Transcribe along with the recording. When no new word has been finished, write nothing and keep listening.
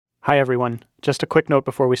Hi, everyone. Just a quick note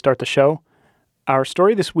before we start the show. Our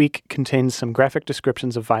story this week contains some graphic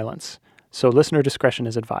descriptions of violence, so listener discretion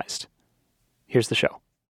is advised. Here's the show.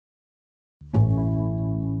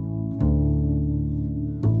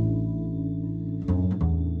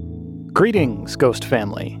 Greetings, Ghost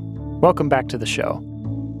family. Welcome back to the show.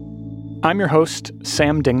 I'm your host,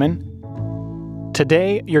 Sam Dingman.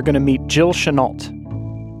 Today, you're going to meet Jill Chenault.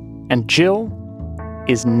 And Jill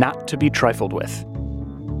is not to be trifled with.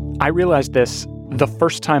 I realized this the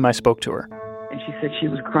first time I spoke to her. And she said she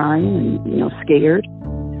was crying and, scared,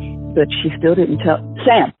 but she still didn't tell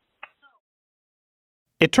Sam.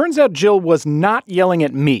 It turns out Jill was not yelling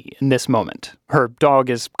at me in this moment. Her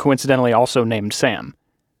dog is coincidentally also named Sam.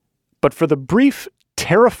 But for the brief,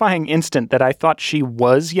 terrifying instant that I thought she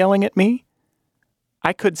was yelling at me,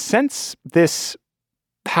 I could sense this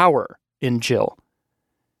power in Jill.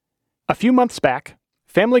 A few months back,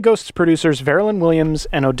 Family Ghosts producers Veralyn Williams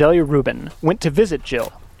and Odelia Rubin went to visit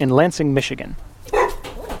Jill in Lansing, Michigan.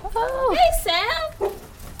 Oh. Hey, Sam!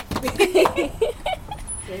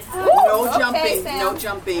 No jumping, okay, Sam. no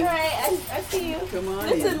jumping. All right, I see you. Come on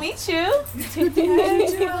Good in. to meet you.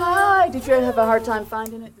 Hi. Did you have a hard time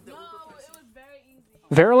finding it? No, it was very easy.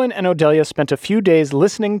 Veralyn and Odelia spent a few days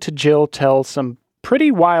listening to Jill tell some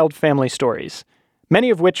pretty wild family stories, many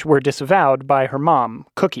of which were disavowed by her mom,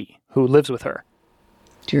 Cookie, who lives with her.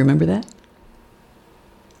 Do you remember that?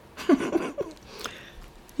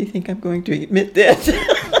 You think I'm going to admit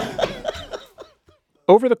that?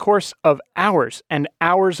 Over the course of hours and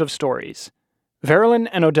hours of stories, Veralyn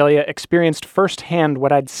and Odelia experienced firsthand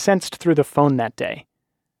what I'd sensed through the phone that day.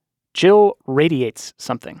 Jill radiates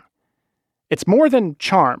something. It's more than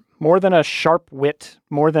charm, more than a sharp wit,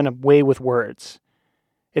 more than a way with words.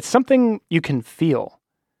 It's something you can feel.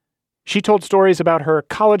 She told stories about her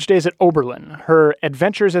college days at Oberlin, her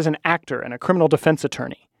adventures as an actor and a criminal defense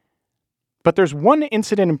attorney. But there's one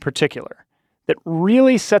incident in particular that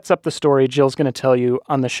really sets up the story Jill's going to tell you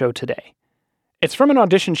on the show today. It's from an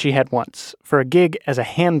audition she had once for a gig as a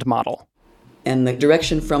hand model. And the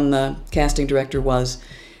direction from the casting director was,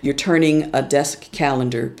 you're turning a desk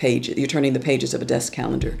calendar page, you're turning the pages of a desk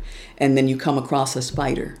calendar, and then you come across a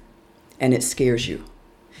spider, and it scares you.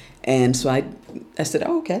 And so I said,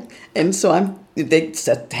 oh, okay. And so they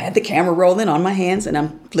had the camera rolling on my hands, and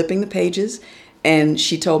I'm flipping the pages. And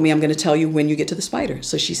she told me, I'm going to tell you when you get to the spider.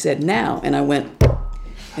 So she said, now. And I went,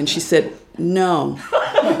 and she said, no.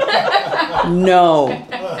 No.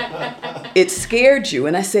 It scared you.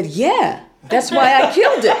 And I said, yeah, that's why I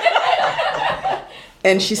killed it.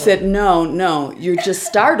 And she said, no, you're just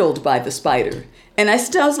startled by the spider. And I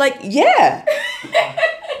was like, yeah.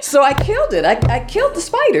 So I killed it. I killed the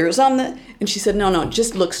spider. It was on the... And she said, no,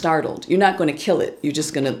 just look startled. You're not going to kill it. You're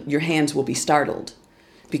just going to... Your hands will be startled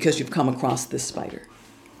because you've come across this spider.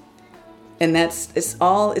 And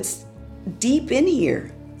it's deep in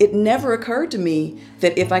here. It never occurred to me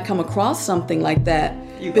that if I come across something like that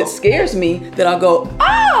that scares me, that I'll go,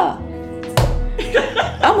 ah!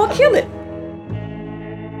 I'm going to kill it.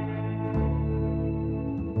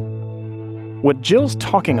 What Jill's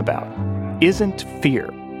talking about isn't fear.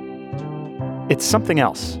 It's something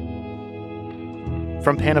else.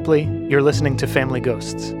 From Panoply, you're listening to Family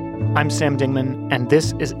Ghosts. I'm Sam Dingman, and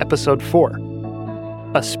this is episode 4,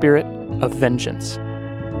 A Spirit of Vengeance.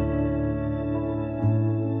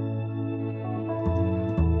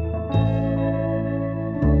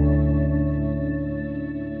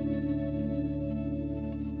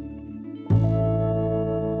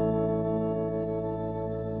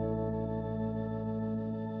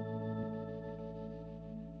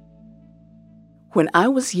 When I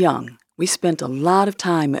was young, we spent a lot of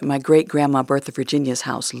time at my great-grandma Bertha Virginia's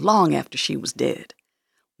house long after she was dead.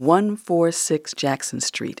 146 Jackson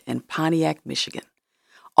Street in Pontiac, Michigan.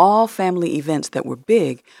 All family events that were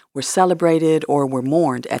big were celebrated or were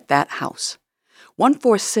mourned at that house.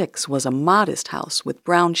 146 was a modest house with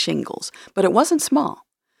brown shingles, but it wasn't small.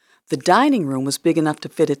 The dining room was big enough to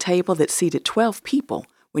fit a table that seated 12 people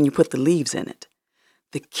when you put the leaves in it.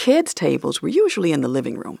 The kids' tables were usually in the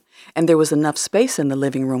living room, and there was enough space in the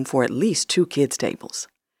living room for at least 2 kids' tables.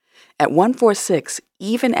 At 146,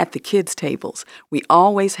 even at the kids' tables, we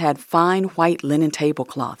always had fine white linen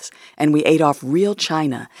tablecloths, and we ate off real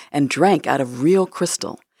china and drank out of real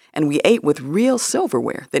crystal, and we ate with real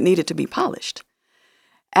silverware that needed to be polished.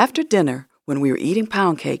 After dinner, when we were eating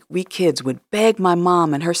pound cake, we kids would beg my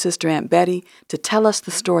mom and her sister Aunt Betty to tell us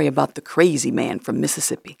the story about the crazy man from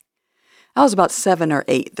Mississippi. I was about 7 or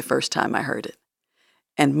 8 the first time I heard it.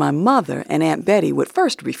 And my mother and Aunt Betty would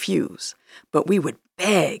first refuse, but we would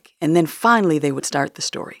beg, and then finally they would start the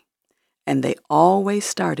story. And they always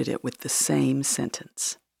started it with the same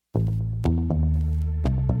sentence.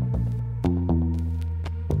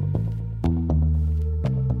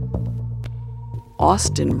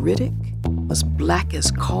 Austin Riddick was black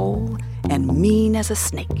as coal and mean as a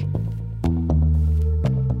snake.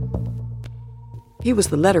 He was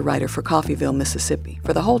the letter writer for Coffeyville, Mississippi,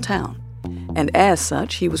 for the whole town. And as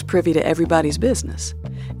such, he was privy to everybody's business.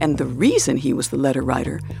 And the reason he was the letter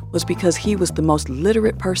writer was because he was the most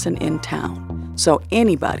literate person in town. So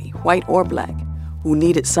anybody, white or black, who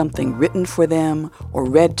needed something written for them or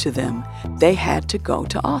read to them, they had to go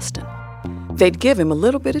to Austin. They'd give him a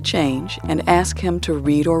little bit of change and ask him to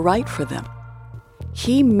read or write for them.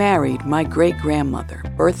 He married my great-grandmother,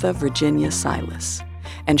 Bertha Virginia Silas.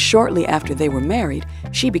 And shortly after they were married,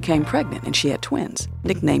 she became pregnant and she had twins,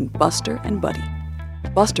 nicknamed Buster and Buddy.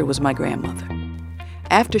 Buster was my grandmother.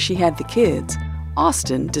 After she had the kids,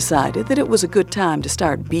 Austin decided that it was a good time to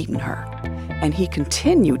start beating her. And he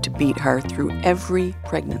continued to beat her through every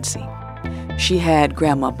pregnancy. She had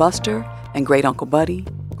Grandma Buster and Great-Uncle Buddy,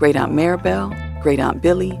 Great-Aunt Maribel, Great-Aunt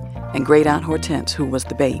Billy, and Great-Aunt Hortense, who was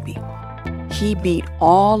the baby. He beat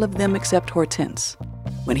all of them except Hortense.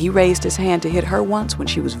 When he raised his hand to hit her once when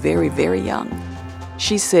she was very, very young,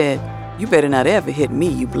 she said, "You better not ever hit me,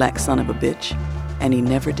 you black son of a bitch." And he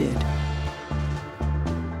never did.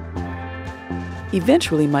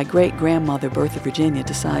 Eventually, my great-grandmother, Bertha Virginia,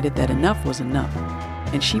 decided that enough was enough,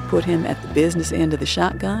 and she put him at the business end of the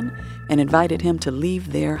shotgun and invited him to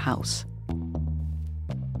leave their house.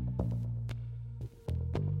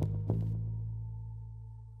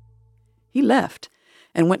 He left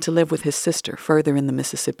and went to live with his sister further in the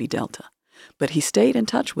Mississippi Delta, but he stayed in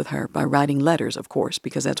touch with her by writing letters, of course,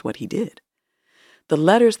 because that's what he did. The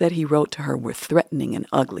letters that he wrote to her were threatening and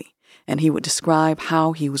ugly, and he would describe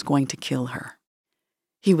how he was going to kill her.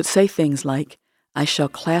 He would say things like, "I shall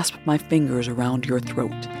clasp my fingers around your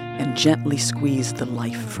throat and gently squeeze the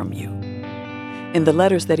life from you." In the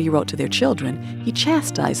letters that he wrote to their children, he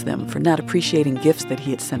chastised them for not appreciating gifts that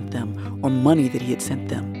he had sent them or money that he had sent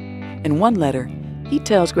them. In one letter, he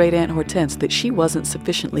tells Great-Aunt Hortense that she wasn't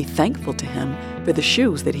sufficiently thankful to him for the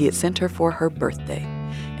shoes that he had sent her for her birthday,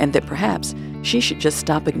 and that perhaps she should just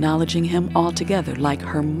stop acknowledging him altogether like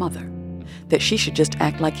her mother, that she should just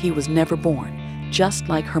act like he was never born, just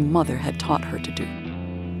like her mother had taught her to do.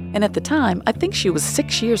 And at the time, I think she was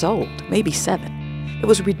 6 years old, maybe 7. It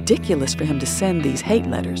was ridiculous for him to send these hate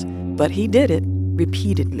letters, but he did it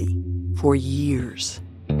repeatedly for years.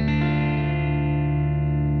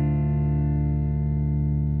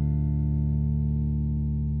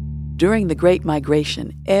 During the Great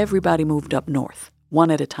Migration, everybody moved up north, one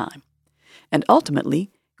at a time. And ultimately,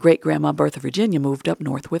 Great-Grandma Bertha Virginia moved up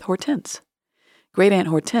north with Hortense. Great-Aunt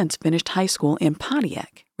Hortense finished high school in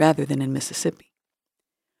Pontiac rather than in Mississippi.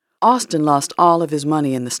 Austin lost all of his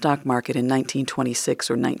money in the stock market in 1926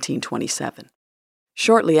 or 1927.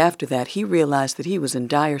 Shortly after that, he realized that he was in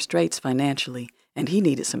dire straits financially and he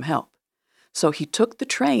needed some help. So he took the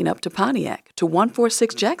train up to Pontiac to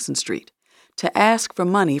 146 Jackson Street to ask for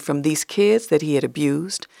money from these kids that he had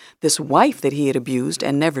abused, this wife that he had abused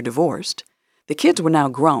and never divorced. The kids were now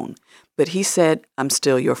grown, but he said, "I'm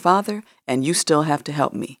still your father, and you still have to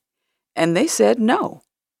help me." And they said no.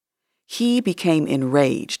 He became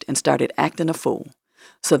enraged and started acting a fool.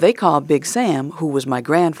 So they called Big Sam, who was my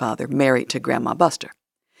grandfather, married to Grandma Buster.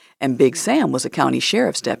 And Big Sam was a county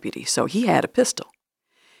sheriff's deputy, so he had a pistol.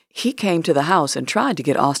 He came to the house and tried to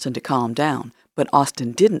get Austin to calm down, but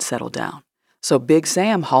Austin didn't settle down. So Big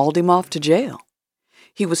Sam hauled him off to jail.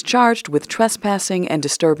 He was charged with trespassing and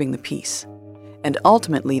disturbing the peace. And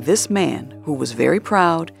ultimately, this man, who was very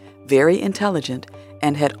proud, very intelligent,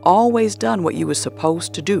 and had always done what you were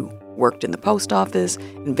supposed to do, worked in the post office,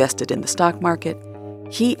 invested in the stock market,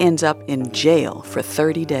 he ends up in jail for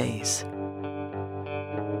 30 days.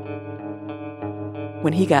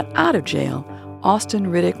 When he got out of jail, Austin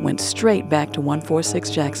Riddick went straight back to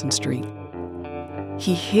 146 Jackson Street.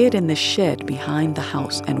 He hid in the shed behind the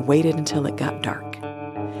house and waited until it got dark.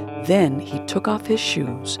 Then he took off his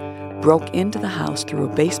shoes, broke into the house through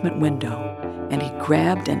a basement window, and he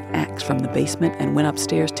grabbed an axe from the basement and went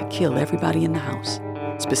upstairs to kill everybody in the house,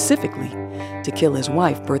 specifically to kill his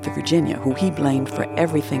wife, Bertha Virginia, who he blamed for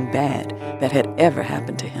everything bad that had ever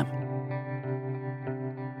happened to him.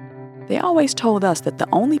 They always told us that the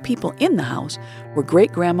only people in the house were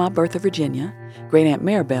Great-Grandma Bertha Virginia, Great-Aunt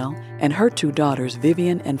Maribel, and her 2 daughters,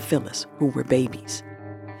 Vivian and Phyllis, who were babies.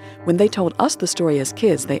 When they told us the story as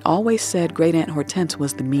kids, they always said Great-Aunt Hortense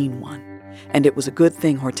was the mean one. And it was a good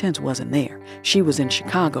thing Hortense wasn't there. She was in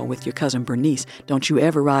Chicago with your cousin Bernice. Don't you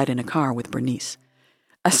ever ride in a car with Bernice.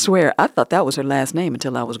 I swear, I thought that was her last name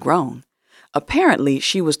until I was grown. Apparently,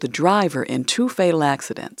 she was the driver in 2 fatal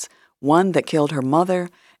accidents, one that killed her mother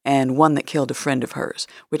and one that killed a friend of hers,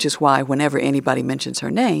 which is why whenever anybody mentions her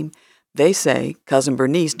name, They say Cousin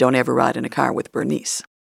Bernice don't ever ride in a car with Bernice.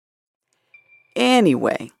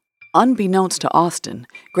 Anyway, unbeknownst to Austin,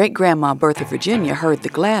 Great-Grandma Bertha Virginia heard the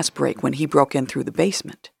glass break when he broke in through the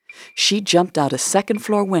basement. She jumped out a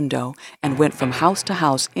second-floor window and went from house to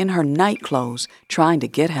house in her night clothes trying to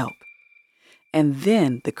get help. And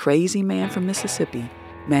then the crazy man from Mississippi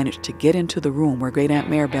managed to get into the room where Great-Aunt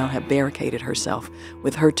Maribel had barricaded herself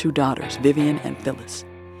with her 2 daughters, Vivian and Phyllis.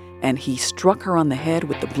 And he struck her on the head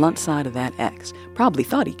with the blunt side of that axe, probably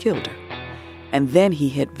thought he killed her. And then he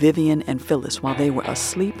hit Vivian and Phyllis while they were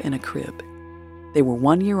asleep in a crib. They were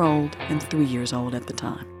 1 year old and 3 years old at the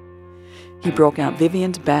time. He broke out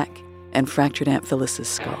Vivian's back and fractured Aunt Phyllis's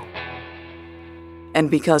skull. And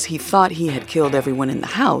because he thought he had killed everyone in the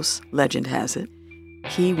house, legend has it,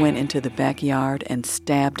 he went into the backyard and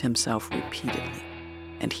stabbed himself repeatedly.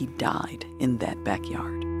 And he died in that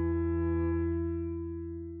backyard.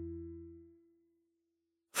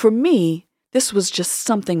 For me, this was just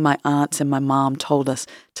something my aunts and my mom told us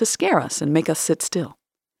to scare us and make us sit still.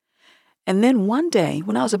 And then one day,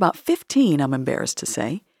 when I was about 15, I'm embarrassed to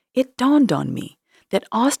say, it dawned on me that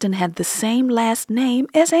Austin had the same last name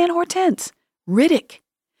as Aunt Hortense, Riddick.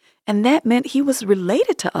 And that meant he was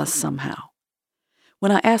related to us somehow.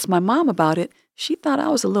 When I asked my mom about it, she thought I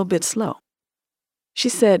was a little bit slow. She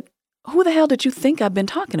said, "Who the hell did you think I've been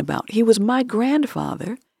talking about? He was my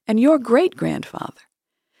grandfather and your great-grandfather."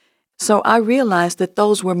 So I realized that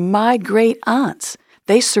those were my great-aunts.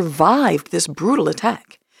 They survived this brutal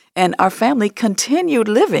attack, and our family continued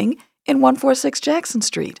living in 146 Jackson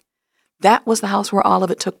Street. That was the house where all of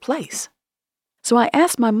it took place. So I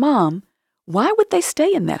asked my mom, why would they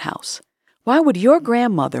stay in that house? Why would your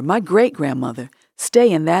grandmother, my great-grandmother, stay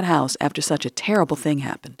in that house after such a terrible thing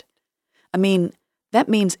happened? I mean, that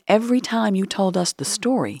means every time you told us the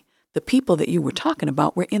story, the people that you were talking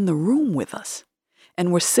about were in the room with us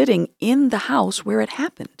and were sitting in the house where it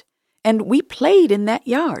happened. And we played in that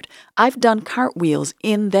yard. I've done cartwheels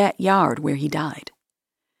in that yard where he died.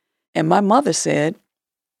 And my mother said,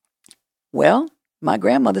 well, my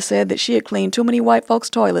grandmother said that she had cleaned too many white folks'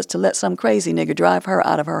 toilets to let some crazy nigger drive her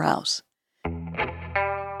out of her house.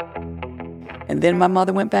 And then my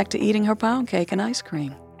mother went back to eating her pound cake and ice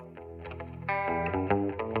cream.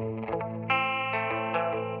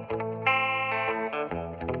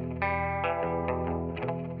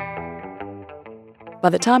 By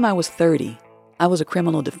the time I was 30, I was a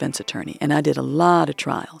criminal defense attorney, and I did a lot of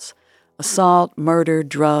trials. Assault, murder,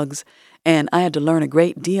 drugs, and I had to learn a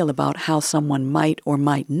great deal about how someone might or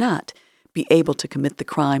might not be able to commit the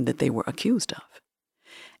crime that they were accused of.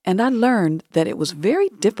 And I learned that it was very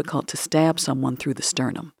difficult to stab someone through the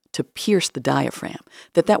sternum, to pierce the diaphragm,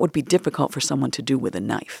 that would be difficult for someone to do with a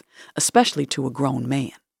knife, especially to a grown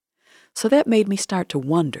man. So that made me start to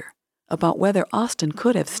wonder about whether Austin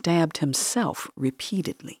could have stabbed himself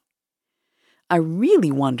repeatedly. I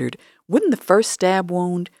really wondered, wouldn't the first stab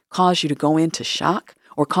wound cause you to go into shock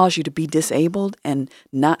or cause you to be disabled and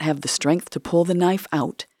not have the strength to pull the knife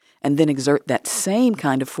out and then exert that same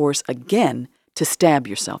kind of force again to stab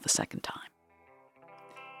yourself a second time?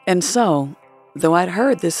 And so, though I'd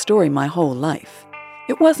heard this story my whole life,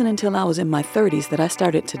 it wasn't until I was in my 30s that I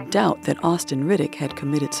started to doubt that Austin Riddick had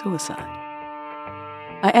committed suicide.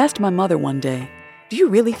 I asked my mother one day, "Do you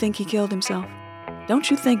really think he killed himself?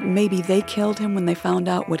 Don't you think maybe they killed him when they found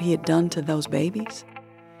out what he had done to those babies?"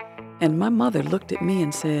 And my mother looked at me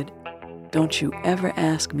and said, "Don't you ever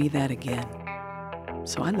ask me that again."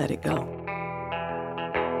 So I let it go.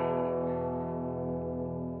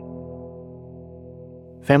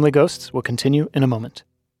 Family Ghosts will continue in a moment.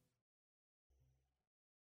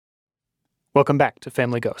 Welcome back to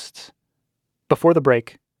Family Ghosts. Before the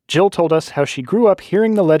break, Jill told us how she grew up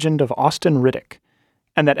hearing the legend of Austin Riddick,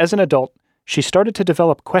 and that as an adult, she started to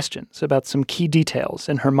develop questions about some key details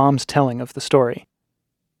in her mom's telling of the story.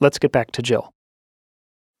 Let's get back to Jill.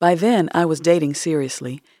 By then, I was dating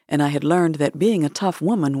seriously, and I had learned that being a tough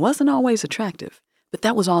woman wasn't always attractive, but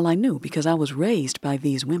that was all I knew because I was raised by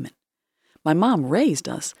these women. My mom raised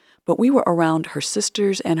us, but we were around her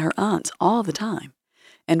sisters and her aunts all the time,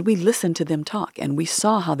 and we listened to them talk, and we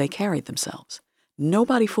saw how they carried themselves.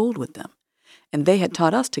 Nobody fooled with them, and they had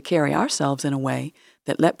taught us to carry ourselves in a way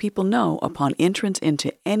that let people know upon entrance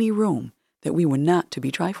into any room that we were not to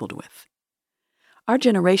be trifled with. Our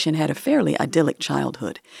generation had a fairly idyllic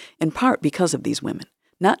childhood, in part because of these women,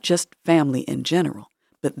 not just family in general,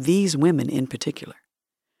 but these women in particular.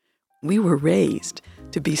 We were raised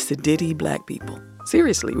to be sedity black people.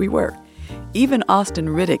 Seriously, we were. Even Austin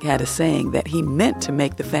Riddick had a saying that he meant to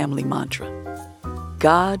make the family mantra: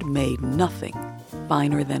 God made nothing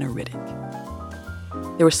finer than a Riddick.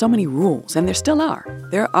 There were so many rules, and there still are.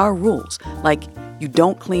 There are rules, like you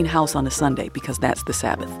don't clean house on a Sunday because that's the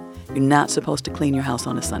Sabbath. You're not supposed to clean your house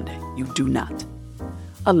on a Sunday. You do not.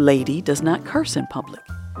 A lady does not curse in public.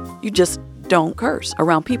 You just don't curse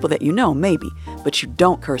around people that you know, maybe, but you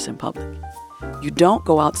don't curse in public. You don't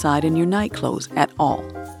go outside in your night clothes at all.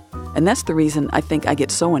 And that's the reason I think I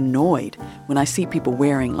get so annoyed when I see people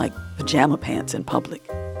wearing like pajama pants in public.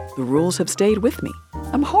 The rules have stayed with me.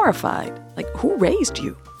 I'm horrified. Like, who raised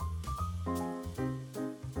you?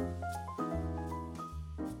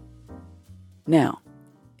 Now,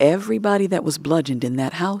 everybody that was bludgeoned in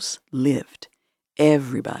that house lived.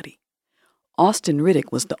 Everybody. Austin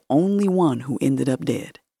Riddick was the only one who ended up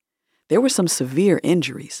dead. There were some severe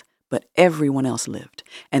injuries, but everyone else lived,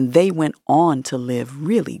 and they went on to live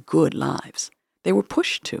really good lives. They were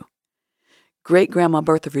pushed to. Great-Grandma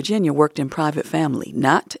Bertha Virginia worked in private family,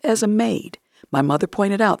 not as a maid. My mother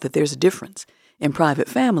pointed out that there's a difference. In private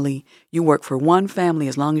family, you work for one family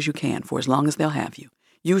as long as you can, for as long as they'll have you.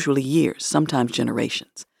 Usually years, sometimes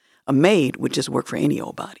generations. A maid would just work for any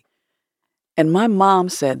old body. And my mom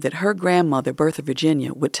said that her grandmother, Bertha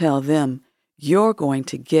Virginia, would tell them, "You're going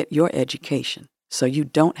to get your education, so you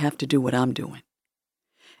don't have to do what I'm doing.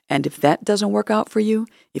 And if that doesn't work out for you,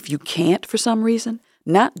 if you can't for some reason,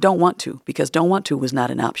 not don't want to, because don't want to was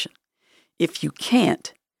not an option. If you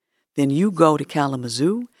can't, then you go to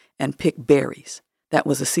Kalamazoo and pick berries." That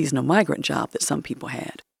was a seasonal migrant job that some people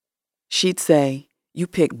had. She'd say, "You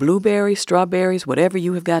pick blueberries, strawberries, whatever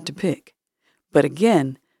you have got to pick." But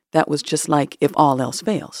again, that was just like if all else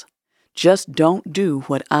fails. Just don't do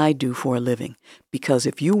what I do for a living, because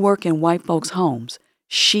if you work in white folks' homes,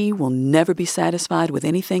 she will never be satisfied with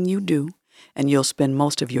anything you do, and you'll spend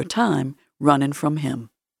most of your time running from him.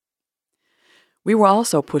 We were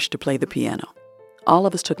also pushed to play the piano. All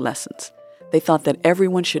of us took lessons. They thought that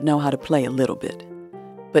everyone should know how to play a little bit.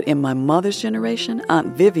 But in my mother's generation,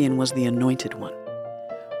 Aunt Vivian was the anointed one.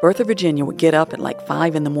 Bertha Virginia would get up at like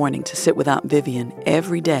 5 in the morning to sit with Aunt Vivian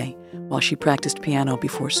every day while she practiced piano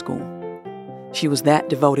before school. She was that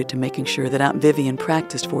devoted to making sure that Aunt Vivian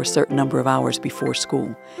practiced for a certain number of hours before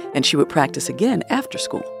school, and she would practice again after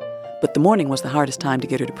school. But the morning was the hardest time to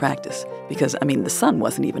get her to practice because, the sun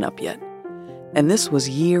wasn't even up yet. And this was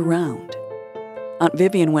year-round. Aunt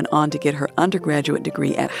Vivian went on to get her undergraduate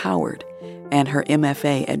degree at Howard and her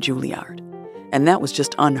MFA at Juilliard. And that was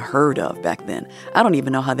just unheard of back then. I don't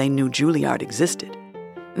even know how they knew Juilliard existed.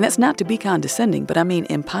 And that's not to be condescending, but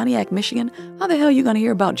in Pontiac, Michigan, how the hell are you going to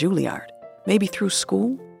hear about Juilliard? Maybe through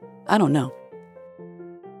school? I don't know.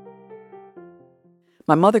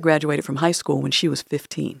 My mother graduated from high school when she was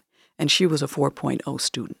 15, and she was a 4.0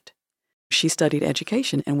 student. She studied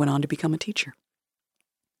education and went on to become a teacher.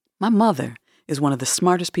 My mother is one of the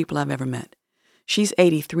smartest people I've ever met. She's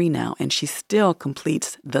 83 now, and she still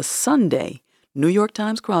completes the Sunday New York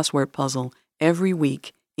Times crossword puzzle every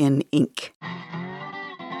week in ink.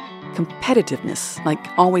 Competitiveness, like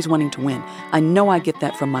always wanting to win. I know I get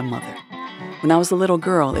that from my mother. When I was a little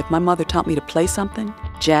girl, if my mother taught me to play something,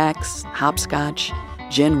 jacks, hopscotch,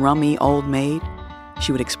 gin rummy, old maid,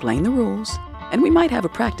 she would explain the rules, and we might have a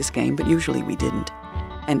practice game, but usually we didn't.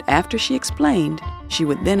 And after she explained, she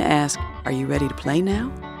would then ask, "Are you ready to play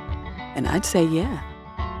now?" And I'd say, "Yeah."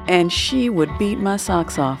 And she would beat my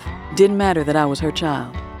socks off. Didn't matter that I was her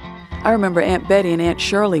child. I remember Aunt Betty and Aunt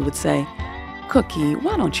Shirley would say, "Cookie,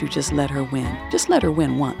 why don't you just let her win? Just let her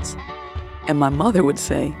win once." And my mother would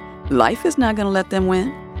say, "Life is not going to let them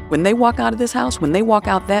win. When they walk out of this house, when they walk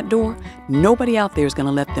out that door, nobody out there is going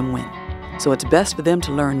to let them win. So it's best for them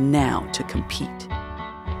to learn now to compete."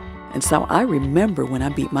 And so I remember when I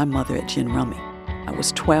beat my mother at gin rummy. I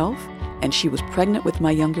was 12, and she was pregnant with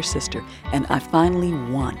my younger sister, and I finally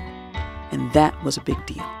won. And that was a big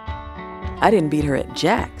deal. I didn't beat her at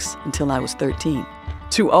jacks until I was 13.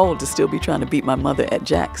 Too old to still be trying to beat my mother at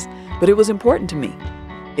jacks. But it was important to me.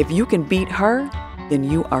 If you can beat her, then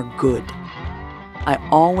you are good. I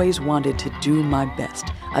always wanted to do my best.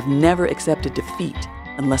 I've never accepted defeat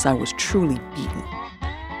unless I was truly beaten.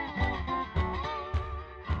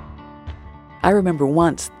 I remember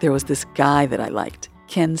once there was this guy that I liked,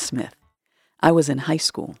 Ken Smith. I was in high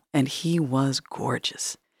school, and he was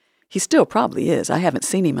gorgeous. He still probably is. I haven't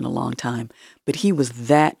seen him in a long time, but he was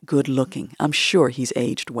that good looking. I'm sure he's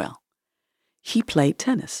aged well. He played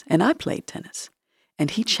tennis, and I played tennis.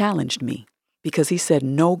 And he challenged me because he said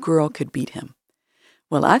no girl could beat him.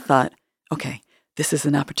 Well, I thought, okay, this is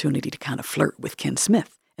an opportunity to kind of flirt with Ken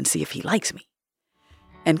Smith and see if he likes me.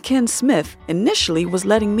 And Ken Smith initially was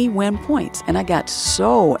letting me win points, and I got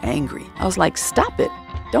so angry. I was like, stop it.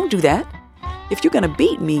 Don't do that. If you're going to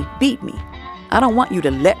beat me, beat me. I don't want you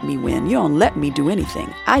to let me win. You don't let me do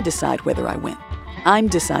anything. I decide whether I win. I'm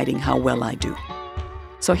deciding how well I do.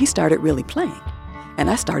 So he started really playing, and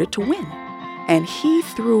I started to win. And he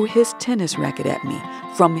threw his tennis racket at me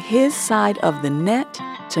from his side of the net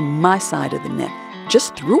to my side of the net.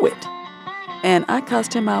 Just threw it. And I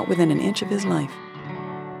cussed him out within an inch of his life.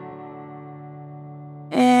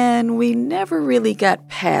 And we never really got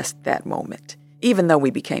past that moment, even though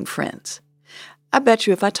we became friends. I bet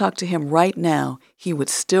you if I talked to him right now, he would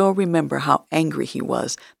still remember how angry he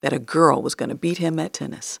was that a girl was going to beat him at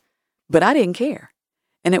tennis. But I didn't care.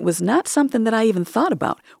 And it was not something that I even thought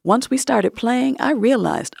about. Once we started playing, I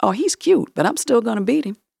realized, oh, he's cute, but I'm still going to beat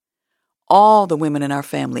him. All the women in our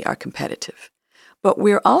family are competitive. But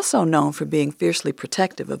we're also known for being fiercely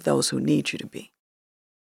protective of those who need you to be.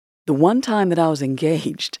 The one time that I was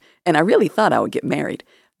engaged, and I really thought I would get married,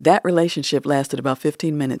 that relationship lasted about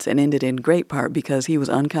 15 minutes and ended in great part because he was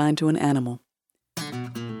unkind to an animal.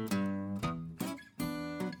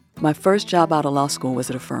 My first job out of law school was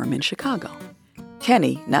at a firm in Chicago.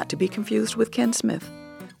 Kenny, not to be confused with Ken Smith,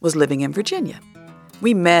 was living in Virginia.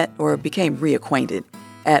 We met or became reacquainted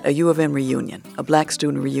at a U of M reunion, a black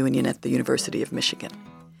student reunion at the University of Michigan.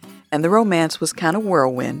 And the romance was kind of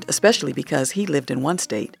whirlwind, especially because he lived in one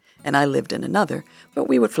state and I lived in another, but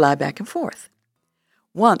we would fly back and forth.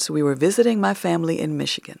 Once we were visiting my family in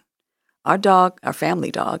Michigan. Our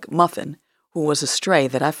family dog, Muffin, who was a stray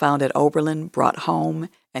that I found at Oberlin, brought home,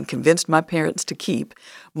 and convinced my parents to keep,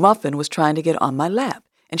 Muffin was trying to get on my lap,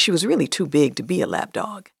 and she was really too big to be a lap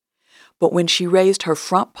dog. But when she raised her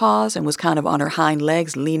front paws and was kind of on her hind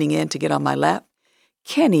legs leaning in to get on my lap,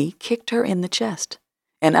 Kenny kicked her in the chest.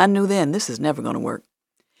 And I knew then this is never going to work.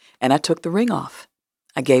 And I took the ring off.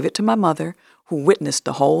 I gave it to my mother, who witnessed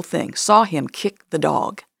the whole thing, saw him kick the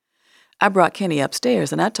dog. I brought Kenny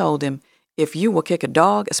upstairs and I told him, if you will kick a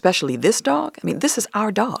dog, especially this dog, this is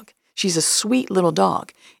our dog. She's a sweet little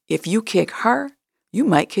dog. If you kick her, you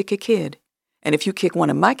might kick a kid. And if you kick one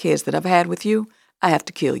of my kids that I've had with you, I have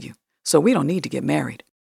to kill you. So we don't need to get married.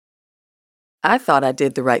 I thought I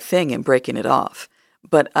did the right thing in breaking it off,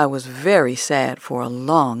 but I was very sad for a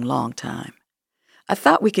long, long time. I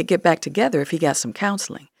thought we could get back together if he got some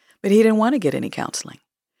counseling, but he didn't want to get any counseling.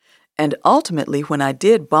 And ultimately, when I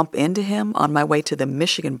did bump into him on my way to the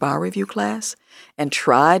Michigan Bar Review class and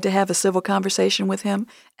tried to have a civil conversation with him,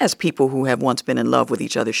 as people who have once been in love with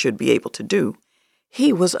each other should be able to do,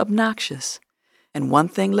 he was obnoxious. And one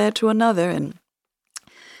thing led to another, and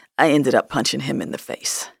I ended up punching him in the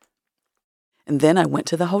face. And then I went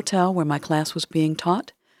to the hotel where my class was being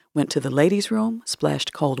taught, went to the ladies' room,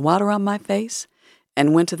 splashed cold water on my face,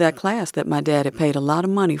 and went to that class that my dad had paid a lot of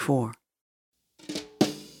money for.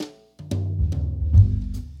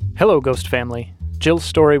 Hello, Ghost family. Jill's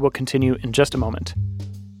story will continue in just a moment.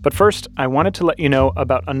 But first, I wanted to let you know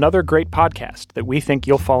about another great podcast that we think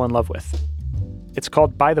you'll fall in love with. It's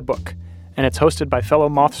called By the Book, and it's hosted by fellow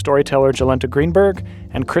Moth storyteller Jolenta Greenberg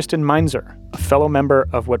and Kristen Meinzer, a fellow member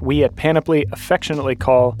of what we at Panoply affectionately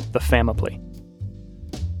call the Famoply.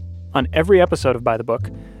 On every episode of By the Book,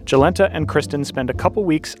 Jolenta and Kristen spend a couple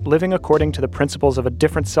weeks living according to the principles of a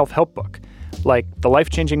different self-help book, like The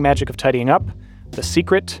Life-Changing Magic of Tidying Up, The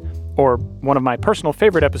Secret, or one of my personal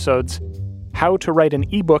favorite episodes, How to Write an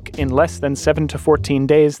Ebook in Less Than 7 to 14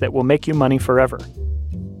 Days That Will Make You Money Forever.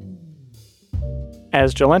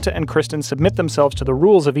 As Jolenta and Kristen submit themselves to the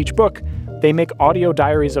rules of each book, they make audio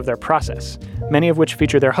diaries of their process, many of which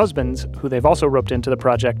feature their husbands, who they've also roped into the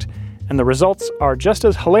project, and the results are just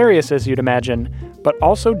as hilarious as you'd imagine, but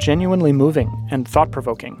also genuinely moving and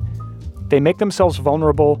thought-provoking. They make themselves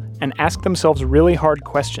vulnerable and ask themselves really hard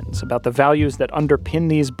questions about the values that underpin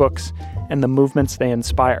these books and the movements they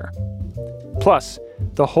inspire. Plus,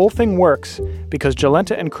 the whole thing works because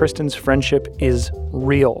Jolenta and Kristen's friendship is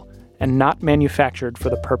real and not manufactured for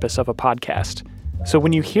the purpose of a podcast. So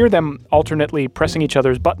when you hear them alternately pressing each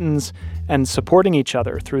other's buttons and supporting each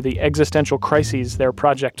other through the existential crises their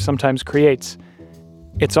project sometimes creates,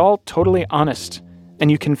 it's all totally honest,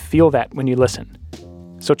 and you can feel that when you listen.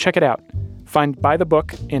 So check it out. Find By the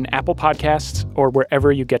Book in Apple Podcasts or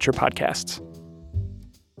wherever you get your podcasts.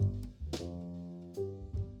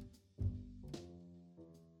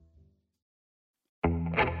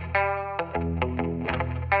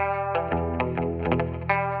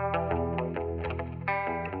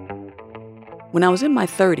 When I was in my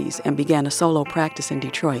 30s and began a solo practice in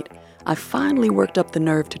Detroit, I finally worked up the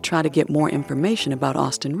nerve to try to get more information about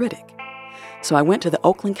Austin Riddick. So I went to the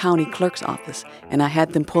Oakland County Clerk's office and I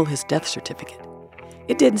had them pull his death certificate.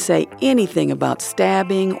 It didn't say anything about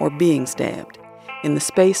stabbing or being stabbed. In the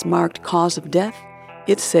space marked cause of death,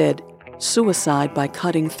 it said suicide by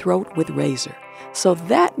cutting throat with razor. So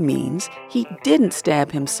that means he didn't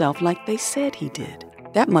stab himself like they said he did.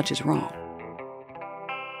 That much is wrong.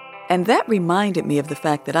 And that reminded me of the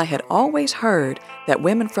fact that I had always heard that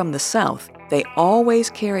women from the South, they always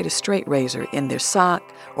carried a straight razor in their sock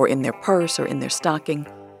or in their purse or in their stocking.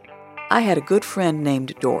 I had a good friend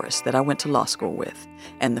named Doris that I went to law school with,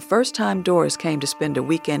 and the first time Doris came to spend a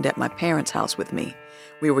weekend at my parents' house with me,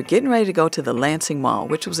 we were getting ready to go to the Lansing Mall,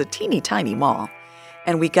 which was a teeny tiny mall,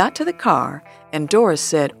 and we got to the car, and Doris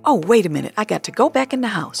said, "Oh, wait a minute, I got to go back in the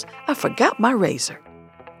house. I forgot my razor."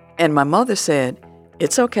 And my mother said,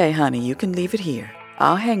 "It's okay, honey, you can leave it here.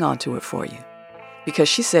 I'll hang on to it for you." Because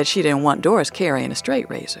she said she didn't want Doris carrying a straight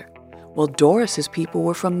razor. Well, Doris's people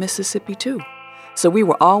were from Mississippi too. So we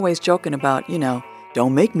were always joking about,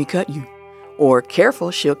 "Don't make me cut you," or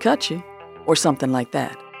 "Careful, she'll cut you," or something like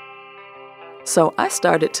that. So I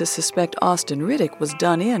started to suspect Austin Riddick was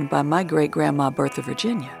done in by my great-grandma Bertha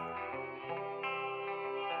Virginia.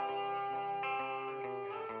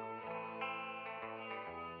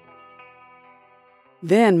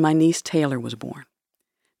 Then my niece Taylor was born.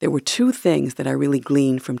 There were two things that I really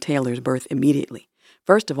gleaned from Taylor's birth immediately.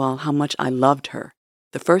 First of all, how much I loved her.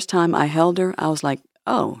 The first time I held her, I was like,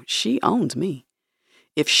 oh, she owns me.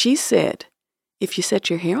 If she said, "If you set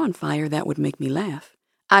your hair on fire, that would make me laugh,"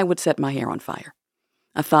 I would set my hair on fire.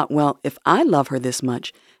 I thought, well, if I love her this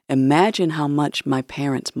much, imagine how much my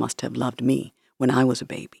parents must have loved me when I was a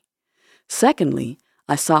baby. Secondly,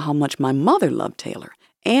 I saw how much my mother loved Taylor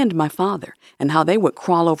and my father, and how they would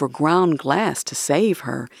crawl over ground glass to save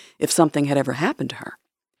her if something had ever happened to her.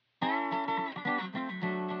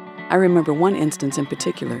 I remember one instance in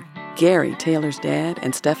particular. Gary, Taylor's dad,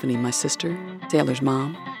 and Stephanie, my sister, Taylor's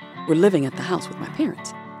mom, were living at the house with my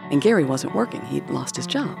parents, and Gary wasn't working. He'd lost his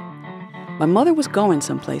job. My mother was going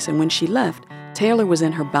someplace, and when she left, Taylor was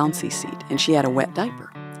in her bouncy seat, and she had a wet diaper.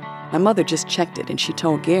 My mother just checked it, and she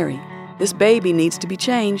told Gary, "This baby needs to be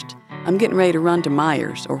changed. I'm getting ready to run to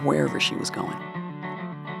Myers," or wherever she was going.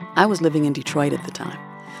 I was living in Detroit at the time,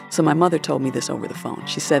 so my mother told me this over the phone.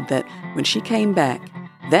 She said that when she came back,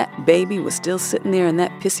 that baby was still sitting there in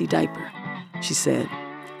that pissy diaper. She said,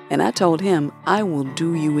 "And I told him, I will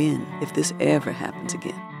do you in if this ever happens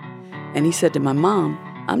again." And he said to my mom,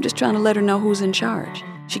 "I'm just trying to let her know who's in charge.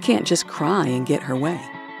 She can't just cry and get her way."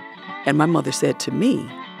 And my mother said to me,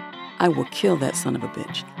 "I will kill that son of a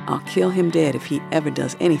bitch. I'll kill him dead if he ever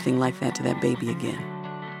does anything like that to that baby again."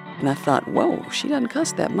 And I thought, whoa, she doesn't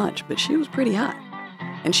cuss that much, but she was pretty hot.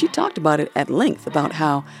 And she talked about it at length, about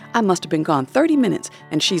how I must have been gone 30 minutes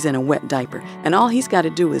and she's in a wet diaper, and all he's got to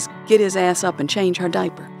do is get his ass up and change her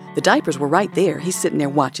diaper. The diapers were right there. He's sitting there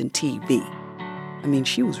watching TV. I mean,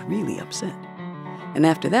 she was really upset. And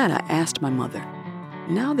after that, I asked my mother,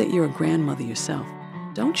 "Now that you're a grandmother yourself,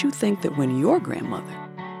 don't you think that when your grandmother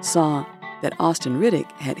saw that Austin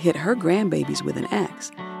Riddick had hit her grandbabies with an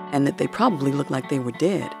axe and that they probably looked like they were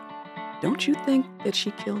dead, don't you think that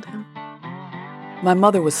she killed him?" My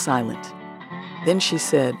mother was silent. Then she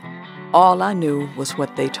said, "All I knew was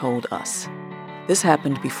what they told us. This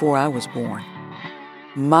happened before I was born.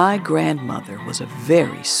 My grandmother was a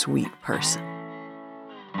very sweet person."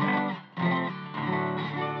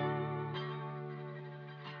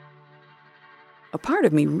 A part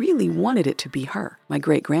of me really wanted it to be her, my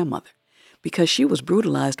great-grandmother, because she was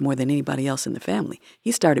brutalized more than anybody else in the family.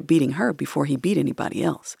 He started beating her before he beat anybody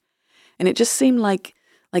else. And it just seemed like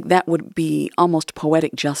that would be almost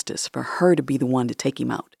poetic justice for her to be the one to take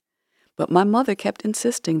him out. But my mother kept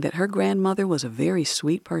insisting that her grandmother was a very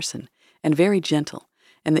sweet person and very gentle,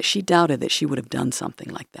 and that she doubted that she would have done something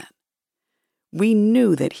like that. We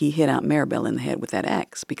knew that he hit Aunt Maribel in the head with that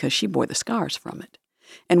axe because she bore the scars from it.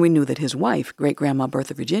 And we knew that his wife, great-grandma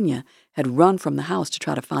Bertha Virginia, had run from the house to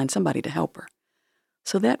try to find somebody to help her.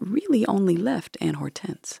 So that really only left Aunt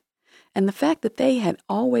Hortense. And the fact that they had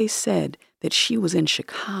always said that she was in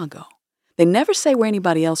Chicago. They never say where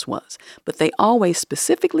anybody else was, but they always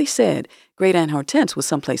specifically said Great Aunt Hortense was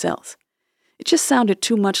someplace else. It just sounded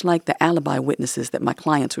too much like the alibi witnesses that my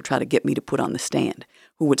clients would try to get me to put on the stand,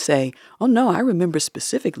 who would say, "Oh no, I remember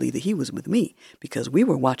specifically that he was with me because we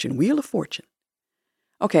were watching Wheel of Fortune."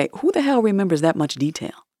 Okay, who the hell remembers that much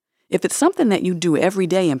detail? If it's something that you do every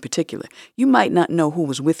day in particular, you might not know who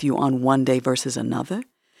was with you on one day versus another.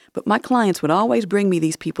 But my clients would always bring me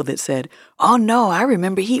these people that said, "Oh no, I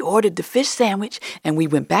remember he ordered the fish sandwich and we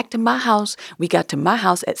went back to my house. We got to my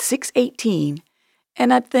house at 6:18.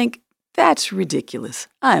 And I'd think, that's ridiculous.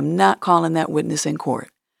 I am not calling that witness in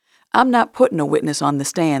court. I'm not putting a witness on the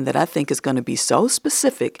stand that I think is going to be so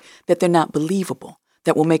specific that they're not believable,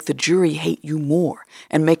 that will make the jury hate you more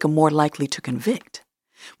and make them more likely to convict.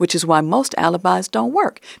 which is why most alibis don't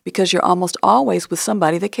work, because you're almost always with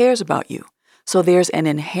somebody that cares about you. So there's an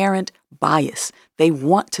inherent bias. They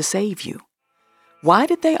want to save you. Why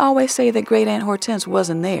did they always say that Great Aunt Hortense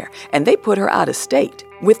wasn't there? And they put her out of state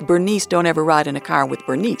with Bernice. Don't ever ride in a car with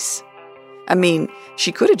Bernice. I mean,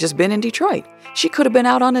 she could have just been in Detroit. She could have been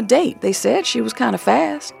out on a date. They said she was kind of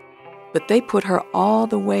fast. But they put her all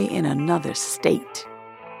the way in another state.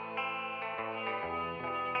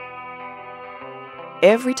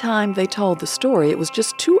 Every time they told the story, it was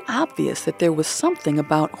just too obvious that there was something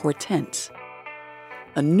about Hortense.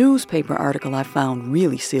 A newspaper article I found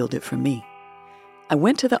really sealed it for me. I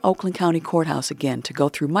went to the Oakland County Courthouse again to go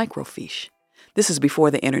through microfiche. This is before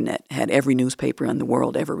the internet had every newspaper in the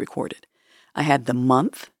world ever recorded. I had the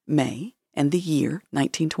month, May, and the year,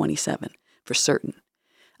 1927, for certain.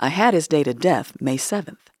 I had his date of death, May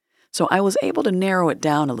 7th, so I was able to narrow it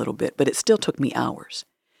down a little bit, but it still took me hours.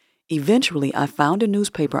 Eventually, I found a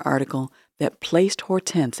newspaper article that placed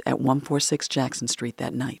Hortense at 146 Jackson Street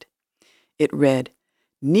that night. It read,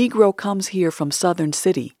 "Negro comes here from Southern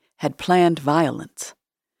City, had planned violence."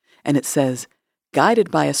 And it says,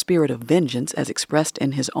 "Guided by a spirit of vengeance as expressed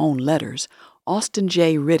in his own letters, Austin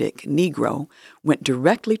J. Riddick, Negro, went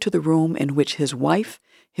directly to the room in which his wife,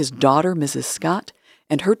 his daughter, Mrs. Scott,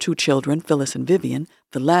 and her 2 children, Phyllis and Vivian,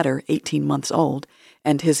 the latter 18 months old,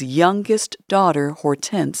 and his youngest daughter,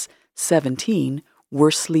 Hortense, 17,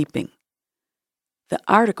 were sleeping." The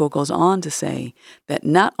article goes on to say that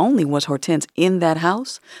not only was Hortense in that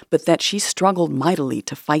house, but that she struggled mightily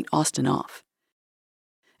to fight Austin off.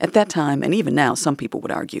 At that time, and even now, some people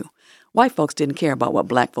would argue, white folks didn't care about what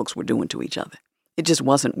black folks were doing to each other. It just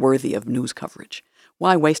wasn't worthy of news coverage.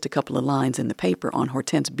 Why waste a couple of lines in the paper on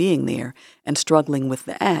Hortense being there and struggling with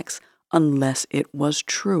the axe unless it was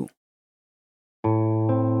true?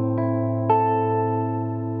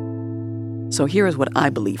 So here is what I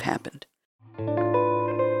believe happened.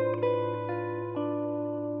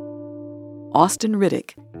 Austin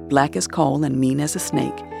Riddick, black as coal and mean as a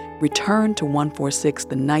snake, returned to 146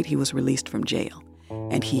 the night he was released from jail,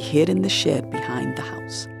 and he hid in the shed behind the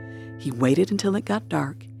house. He waited until it got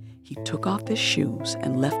dark. He took off his shoes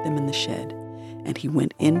and left them in the shed, and he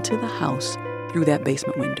went into the house through that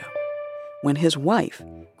basement window. When his wife,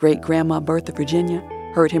 Great-Grandma Bertha Virginia,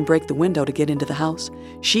 heard him break the window to get into the house,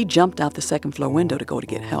 she jumped out the second-floor window to go to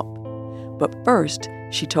get help. But first,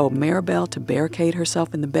 she told Maribel to barricade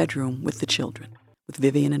herself in the bedroom with the children, with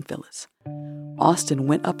Vivian and Phyllis. Austin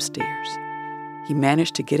went upstairs. He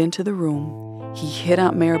managed to get into the room. He hit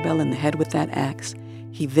Aunt Maribel in the head with that axe.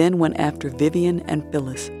 He then went after Vivian and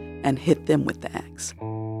Phyllis and hit them with the axe.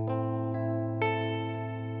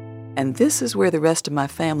 And this is where the rest of my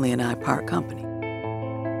family and I part company.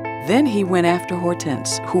 Then he went after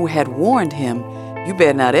Hortense, who had warned him, "You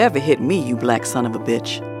better not ever hit me, you black son of a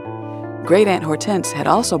bitch." Great Aunt Hortense had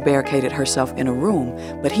also barricaded herself in a room,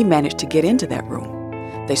 but he managed to get into that room.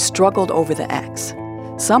 They struggled over the axe.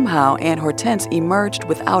 Somehow, Aunt Hortense emerged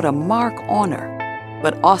without a mark on her,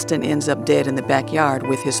 but Austin ends up dead in the backyard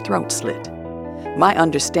with his throat slit. My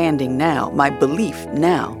understanding now, my belief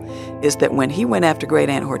now, is that when he went after Great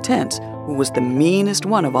Aunt Hortense, who was the meanest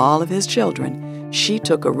one of all of his children, she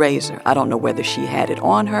took a razor. I don't know whether she had it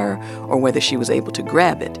on her or whether she was able to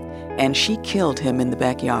grab it, and she killed him in the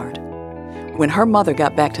backyard. When her mother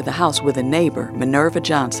got back to the house with a neighbor, Minerva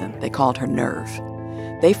Johnson, they called her Nerve,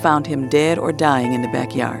 they found him dead or dying in the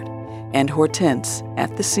backyard, and Hortense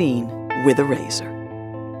at the scene with a razor.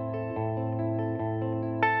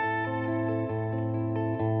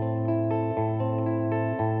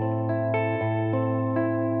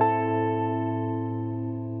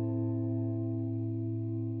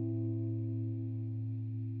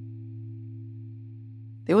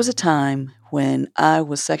 There was a time when I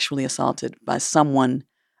was sexually assaulted by someone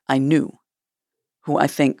I knew, who I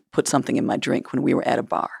think put something in my drink when we were at a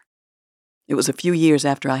bar. It was a few years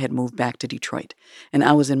after I had moved back to Detroit, and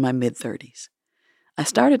I was in my mid-30s. I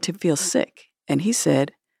started to feel sick, and he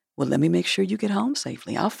said, "Well, let me make sure you get home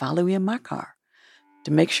safely. I'll follow you in my car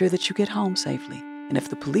to make sure that you get home safely. And if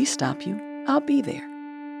the police stop you, I'll be there."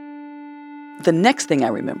 The next thing I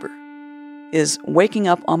remember is waking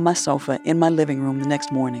up on my sofa in my living room the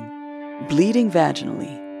next morning, bleeding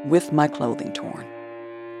vaginally with my clothing torn.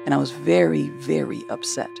 And I was very, very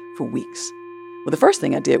upset for weeks. Well, the first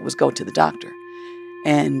thing I did was go to the doctor.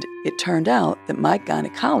 And it turned out that my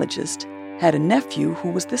gynecologist had a nephew who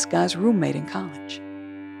was this guy's roommate in college.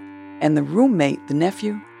 And the roommate, the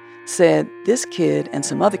nephew, said this kid and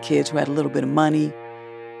some other kids who had a little bit of money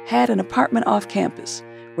had an apartment off campus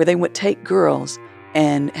where they would take girls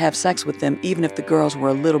and have sex with them even if the girls were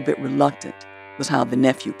a little bit reluctant, was how the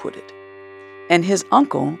nephew put it. And his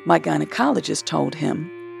uncle, my gynecologist, told him,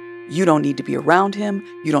 you don't need to be around him.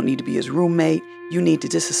 You don't need to be his roommate. You need to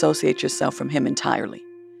disassociate yourself from him entirely.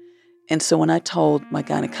 And so when I told my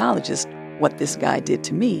gynecologist what this guy did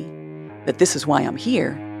to me, that this is why I'm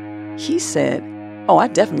here, he said, oh, I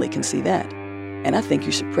definitely can see that. And I think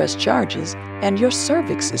you should press charges, and your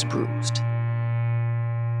cervix is bruised.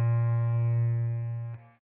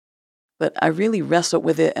 But I really wrestled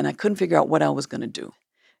with it, and I couldn't figure out what I was going to do.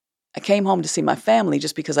 I came home to see my family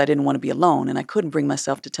just because I didn't want to be alone, and I couldn't bring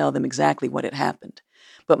myself to tell them exactly what had happened.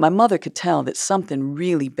 But my mother could tell that something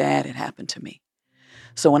really bad had happened to me.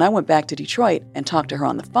 So when I went back to Detroit and talked to her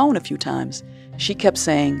on the phone a few times, she kept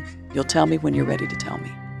saying, you'll tell me when you're ready to tell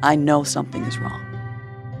me. I know something is wrong.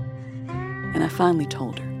 And I finally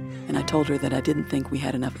told her, and I told her that I didn't think we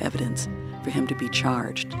had enough evidence for him to be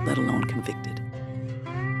charged, let alone convicted.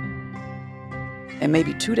 And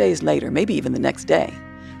maybe 2 days later, maybe even the next day,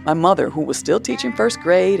 my mother, who was still teaching first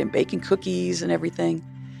grade and baking cookies and everything,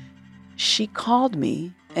 she called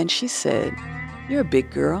me and she said, you're a big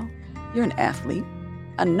girl. You're an athlete.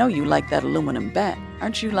 I know you like that aluminum bat.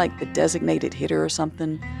 Aren't you like the designated hitter or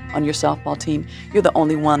something on your softball team? You're the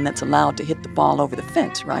only one that's allowed to hit the ball over the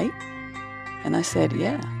fence, right? And I said,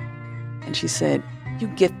 yeah. And she said, you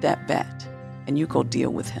get that bat and you go deal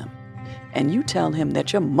with him. And you tell him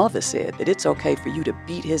that your mother said that it's okay for you to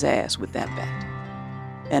beat his ass with that bat.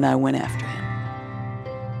 And I went after him.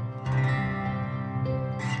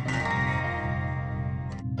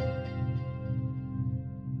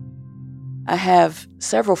 I have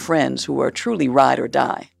several friends who are truly ride or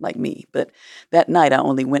die, like me, but that night I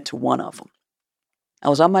only went to one of them. I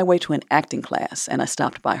was on my way to an acting class, and I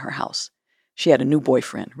stopped by her house. She had a new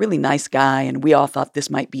boyfriend, really nice guy, and we all thought this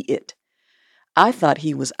might be it. I thought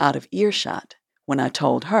he was out of earshot when I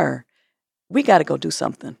told her, we got to go do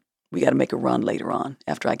something. We got to make a run later on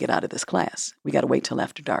after I get out of this class. We got to wait till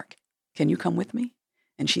after dark. Can you come with me?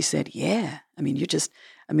 And she said, yeah. Just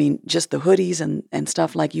the hoodies and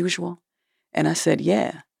stuff like usual. And I said,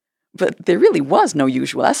 yeah. But there really was no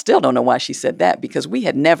usual. I still don't know why she said that, because we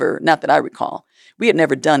had never, not that I recall, we had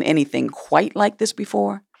never done anything quite like this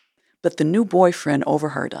before. But the new boyfriend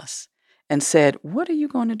overheard us and said, what are you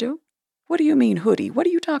going to do? What do you mean hoodie? What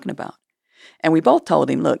are you talking about? And we both told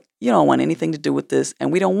him, look, you don't want anything to do with this,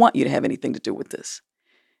 and we don't want you to have anything to do with this.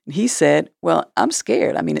 And he said, well, I'm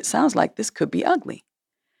scared. It sounds like this could be ugly.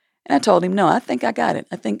 And I told him, no, I think I got it.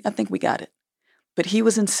 I think we got it. But he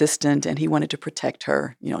was insistent, and he wanted to protect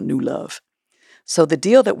her, new love. So the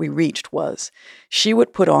deal that we reached was she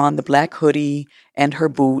would put on the black hoodie and her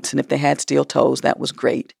boots, and if they had steel toes, that was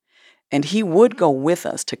great. And he would go with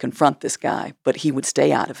us to confront this guy, but he would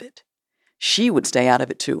stay out of it. She would stay out of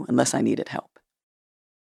it too, unless I needed help.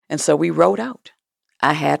 And so we rode out.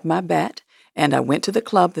 I had my bat, and I went to the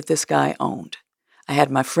club that this guy owned. I had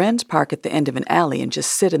my friends park at the end of an alley and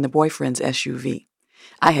just sit in the boyfriend's SUV.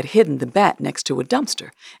 I had hidden the bat next to a dumpster,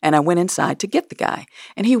 and I went inside to get the guy,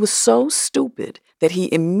 and he was so stupid that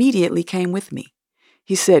he immediately came with me.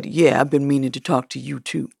 He said, yeah, I've been meaning to talk to you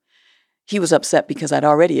too. He was upset because I'd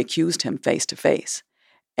already accused him face to face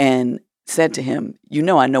and said to him,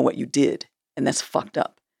 I know what you did, and that's fucked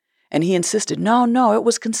up. And he insisted, no, it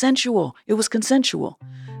was consensual. It was consensual.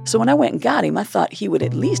 So when I went and got him, I thought he would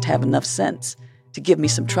at least have enough sense to give me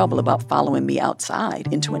some trouble about following me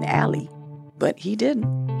outside into an alley. But he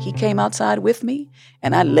didn't. He came outside with me,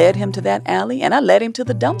 and I led him to that alley, and I led him to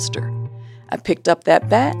the dumpster. I picked up that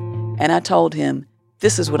bat, and I told him,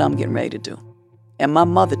 this is what I'm getting ready to do. And my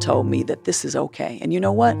mother told me that this is okay. And you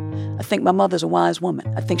know what? I think my mother's a wise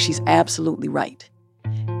woman. I think she's absolutely right.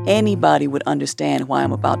 Anybody would understand why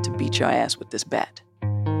I'm about to beat your ass with this bat.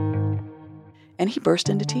 And he burst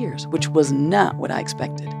into tears, which was not what I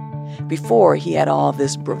expected. Before, he had all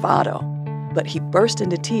this bravado, but he burst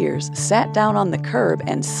into tears, sat down on the curb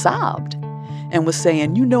and sobbed and was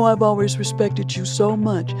saying, I've always respected you so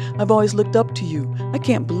much. I've always looked up to you. I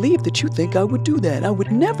can't believe that you think I would do that. I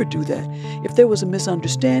would never do that. If there was a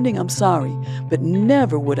misunderstanding, I'm sorry, but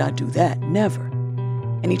never would I do that, never.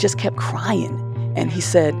 And he just kept crying. And he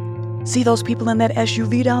said, see those people in that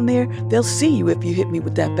SUV down there? They'll see you if you hit me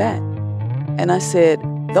with that bat. And I said,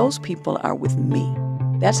 those people are with me.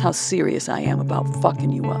 That's how serious I am about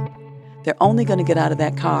fucking you up. They're only going to get out of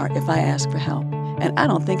that car if I ask for help. And I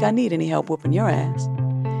don't think I need any help whooping your ass.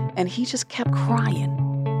 And he just kept crying.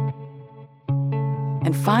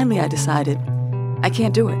 And finally I decided, I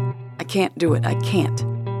can't do it. I can't do it. I can't.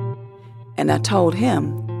 And I told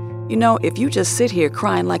him, if you just sit here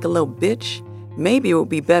crying like a little bitch, maybe it would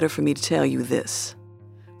be better for me to tell you this.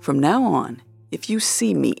 From now on, if you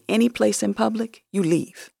see me any place in public, you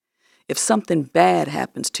leave. If something bad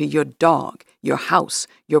happens to your dog, your house,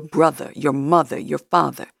 your brother, your mother, your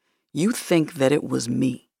father, you think that it was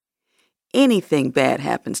me. Anything bad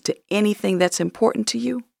happens to anything that's important to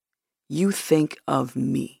you, you think of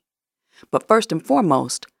me. But first and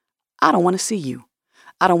foremost, I don't want to see you.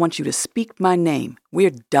 I don't want you to speak my name.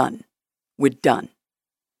 We're done. We're done.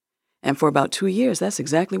 And for about 2 years, that's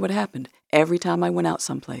exactly what happened. Every time I went out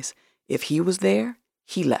someplace, if he was there,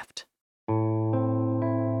 he left.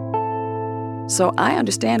 So I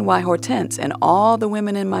understand why Hortense and all the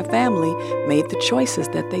women in my family made the choices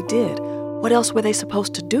that they did. What else were they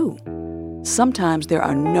supposed to do? Sometimes there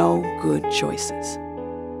are no good choices.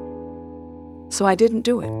 So I didn't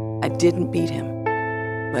do it. I didn't beat him.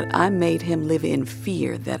 But I made him live in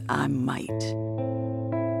fear that I might.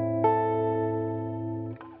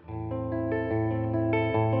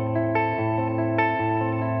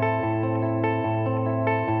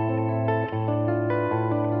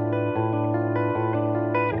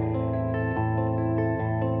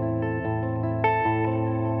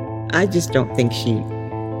 I just don't think she would,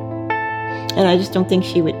 I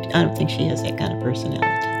don't think she has that kind of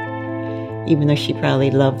personality, even though she probably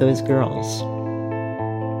loved those girls.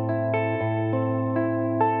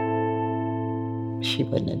 She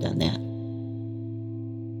wouldn't have done that.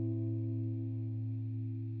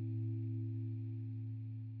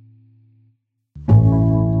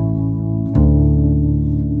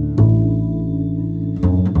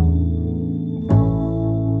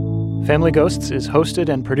 Family Ghosts is hosted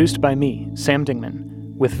and produced by me, Sam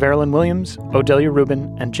Dingman, with Veralyn Williams, Odelia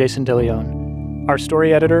Rubin, and Jason DeLeon. Our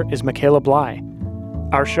story editor is Michaela Bly.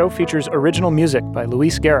 Our show features original music by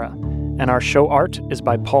Luis Guerra, and our show art is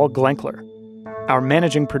by Paul Glenkler. Our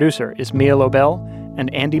managing producer is Mia Lobel,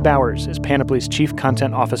 and Andy Bowers is Panoply's Chief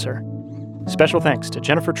Content Officer. Special thanks to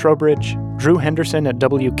Jennifer Trowbridge, Drew Henderson at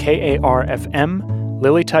WKAR-FM,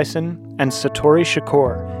 Lily Tyson, and Satori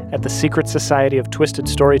Shakur at the Secret Society of Twisted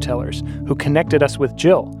Storytellers, who connected us with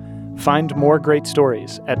Jill. Find more great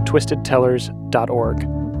stories at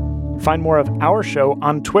twistedtellers.org. Find more of our show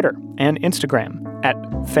on Twitter and Instagram at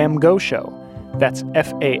FamGoShow. That's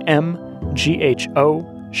FAMGHO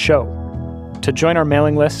Show. To join our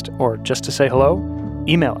mailing list or just to say hello,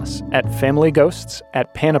 email us at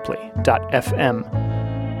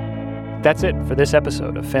familyghosts@panoply.fm. That's it for this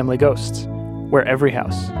episode of Family Ghosts, where every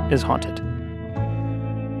house is haunted.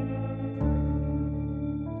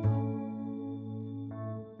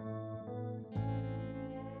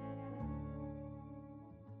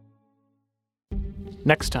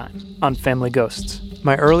 Next time on Family Ghosts.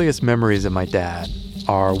 My earliest memories of my dad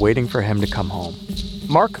are waiting for him to come home.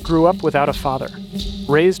 Mark grew up without a father.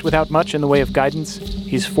 Raised without much in the way of guidance,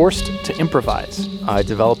 he's forced to improvise. I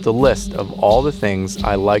developed a list of all the things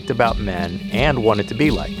I liked about men and wanted to be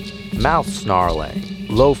like. Mouth snarling,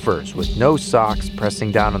 loafers with no socks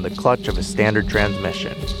pressing down on the clutch of a standard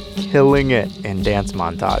transmission, killing it in dance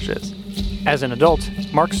montages. As an adult,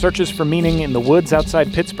 Mark searches for meaning in the woods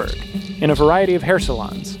outside Pittsburgh, in a variety of hair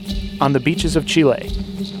salons, on the beaches of Chile,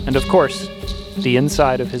 and of course, the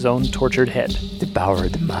inside of his own tortured head. Devour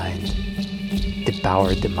the mind.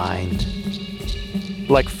 Devour the mind.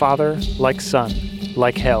 Like father, like son,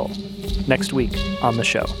 like hell. Next week on the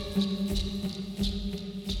show.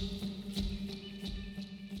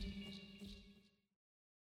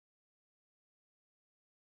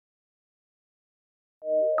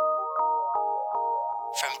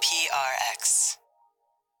 From PRX.